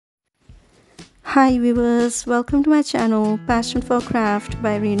Hi viewers, welcome to my channel Passion for Craft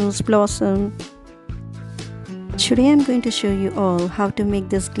by Renu's Blossom. Today I'm going to show you all how to make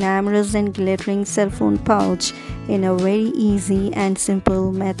this glamorous and glittering cell phone pouch in a very easy and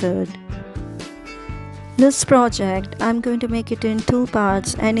simple method. This project I'm going to make it in two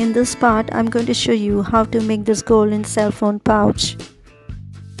parts, and in this part I'm going to show you how to make this golden cell phone pouch.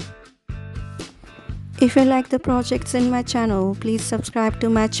 If you like the projects in my channel, please subscribe to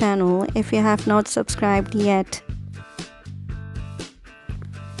my channel if you have not subscribed yet.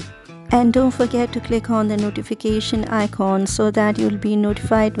 And don't forget to click on the notification icon so that you'll be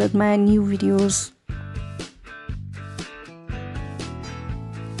notified with my new videos.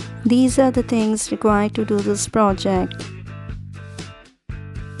 These are the things required to do this project.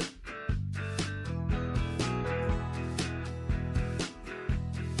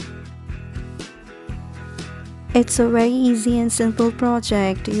 It's a very easy and simple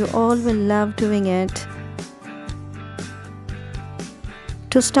project. You all will love doing it.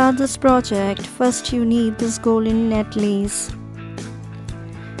 To start this project, first you need this golden net lace.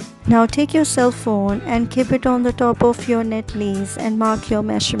 Now take your cell phone and keep it on the top of your net lace and mark your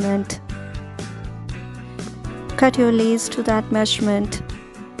measurement. Cut your lace to that measurement.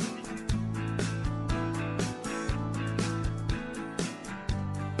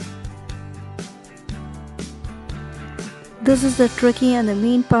 This is the tricky and the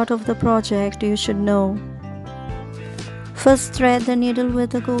main part of the project you should know. First thread the needle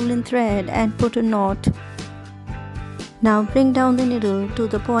with the golden thread and put a knot. Now bring down the needle to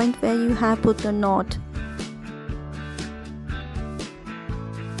the point where you have put the knot.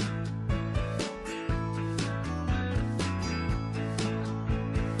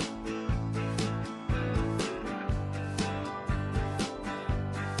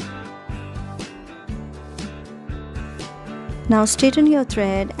 Now straighten your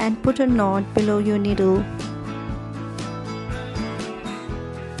thread and put a knot below your needle.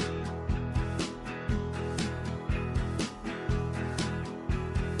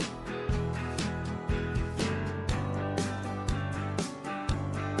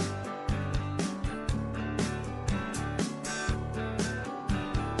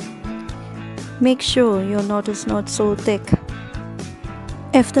 Make sure your knot is not so thick.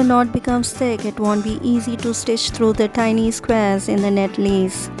 If the knot becomes thick, it won't be easy to stitch through the tiny squares in the net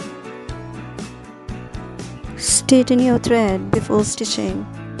lace. Straighten your thread before stitching.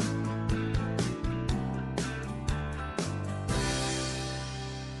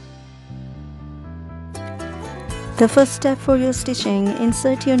 The first step for your stitching,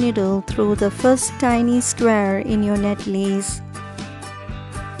 insert your needle through the first tiny square in your net lace.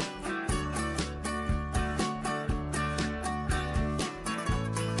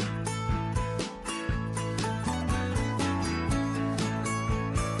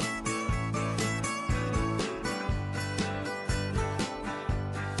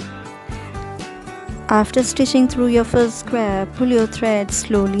 After stitching through your first square, pull your thread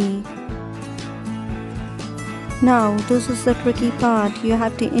slowly. Now, this is the tricky part. You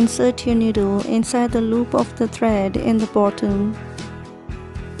have to insert your needle inside the loop of the thread in the bottom.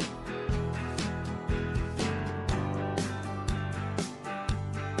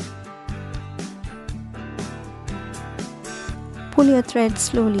 Pull your thread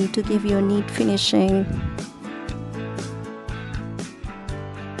slowly to give you a neat finishing.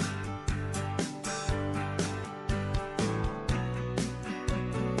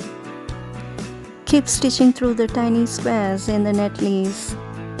 Keep stitching through the tiny squares in the net lace.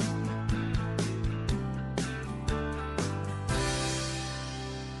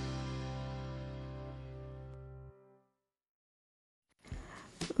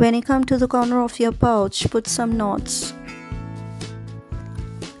 When you come to the corner of your pouch, put some knots.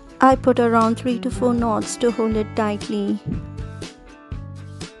 I put around 3 to 4 knots to hold it tightly.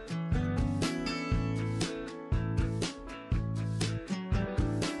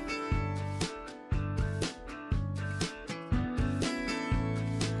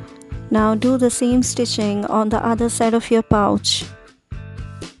 Now do the same stitching on the other side of your pouch.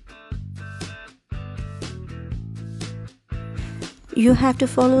 You have to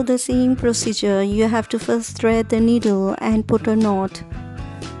follow the same procedure. You have to first thread the needle and put a knot.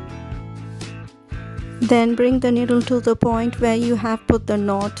 Then bring the needle to the point where you have put the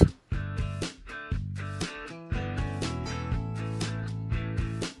knot.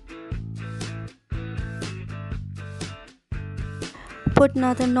 Put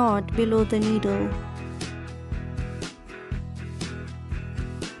another knot below the needle.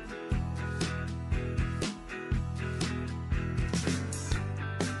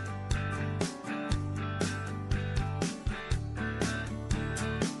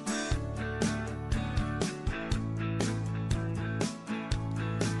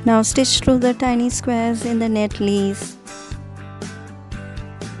 Now stitch through the tiny squares in the net lace.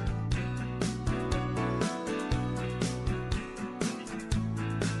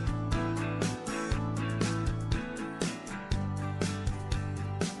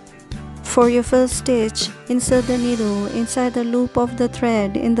 For your first stitch, insert the needle inside the loop of the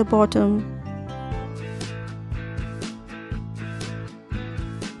thread in the bottom.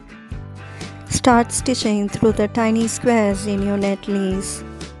 Start stitching through the tiny squares in your net lace.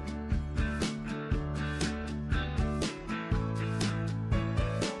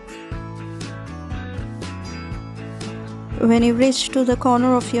 When you reach to the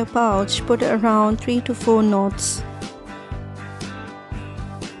corner of your pouch, put around 3 to 4 knots.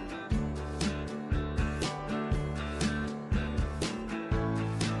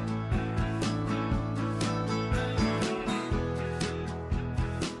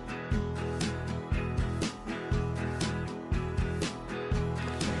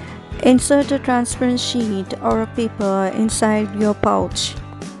 Insert a transparent sheet or a paper inside your pouch.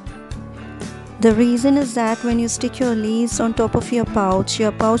 The reason is that when you stick your lace on top of your pouch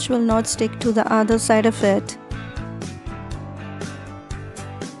will not stick to the other side of it.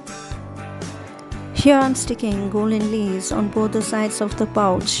 Here I'm sticking golden lace on both the sides of the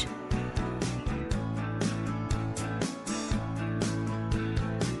pouch.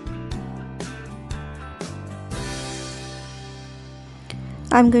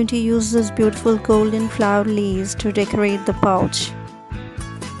 I'm going to use this beautiful golden flower lace to decorate the pouch.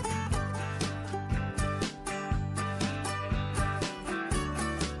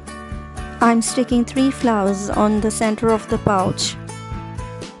 I'm sticking 3 flowers on the center of the pouch.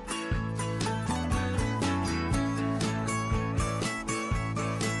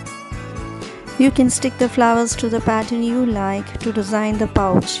 You can stick the flowers to the pattern you like to design the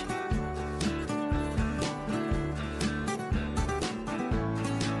pouch.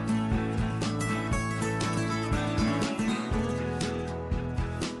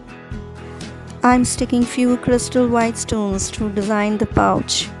 I'm sticking few crystal white stones to design the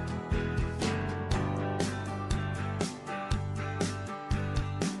pouch.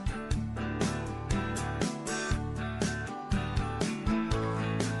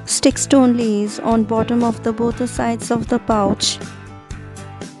 Stick stone lace on bottom of both the sides of the pouch.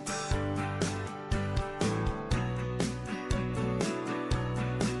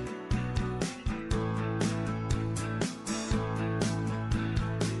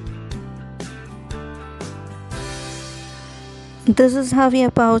 This is how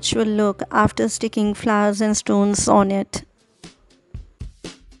your pouch will look after sticking flowers and stones on it.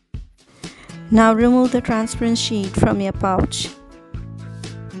 Now remove the transparent sheet from your pouch.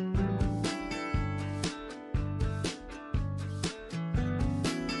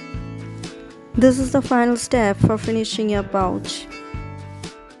 This is the final step for finishing your pouch.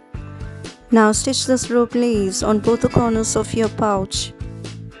 Now stitch this rope lace on both the corners of your pouch.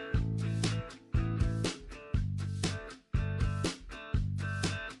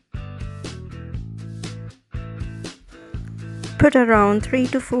 Put around 3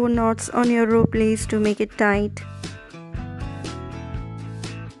 to 4 knots on your rope lace to make it tight.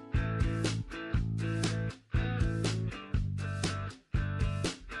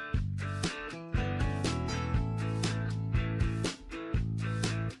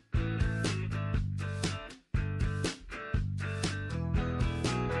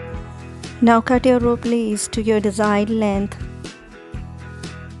 Now cut your rope lace to your desired length.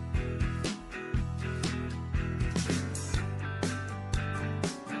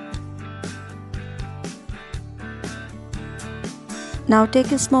 Now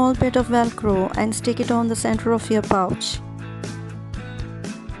take a small bit of Velcro and stick it on the center of your pouch.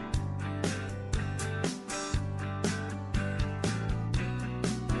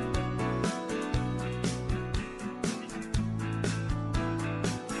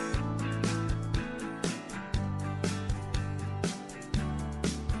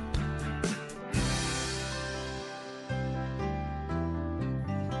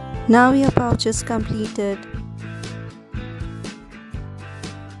 Now your pouch is completed.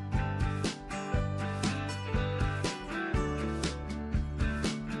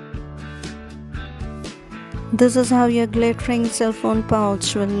 This is how your glittering cell phone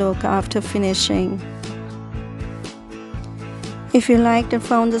pouch will look after finishing. If you liked and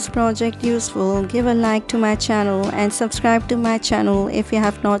found this project useful, give a like to my channel and subscribe to my channel if you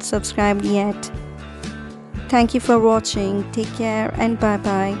have not subscribed yet. Thank you for watching. Take care and bye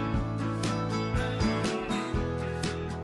bye.